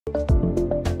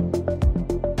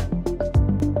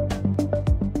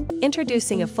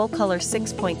Introducing a full-color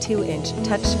 6.2-inch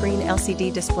touchscreen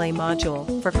LCD display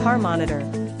module for car monitor.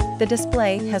 The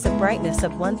display has a brightness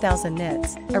of 1000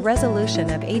 nits, a resolution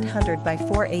of 800 by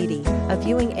 480, a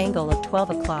viewing angle of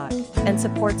 12 o'clock, and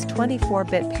supports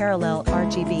 24-bit parallel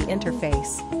RGB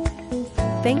interface.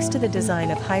 Thanks to the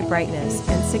design of high brightness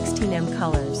and 16M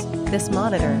colors, this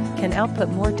monitor can output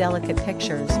more delicate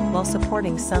pictures while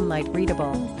supporting sunlight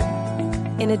readable.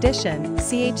 In addition,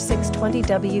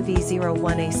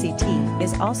 CH620WV01ACT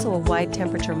is also a wide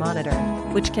temperature monitor,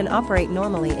 which can operate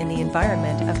normally in the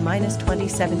environment of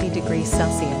 -2070 degrees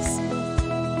Celsius.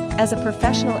 As a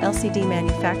professional LCD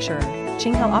manufacturer,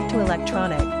 ChengHao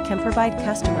Optoelectronic can provide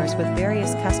customers with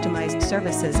various customized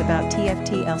services about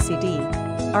TFT LCD.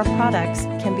 Our products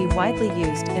can be widely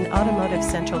used in automotive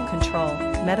central control,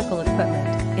 medical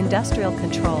equipment, industrial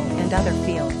control, and other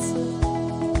fields.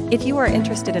 If you are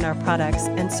interested in our products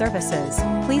and services,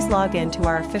 please log in to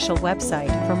our official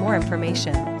website for more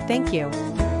information. Thank you.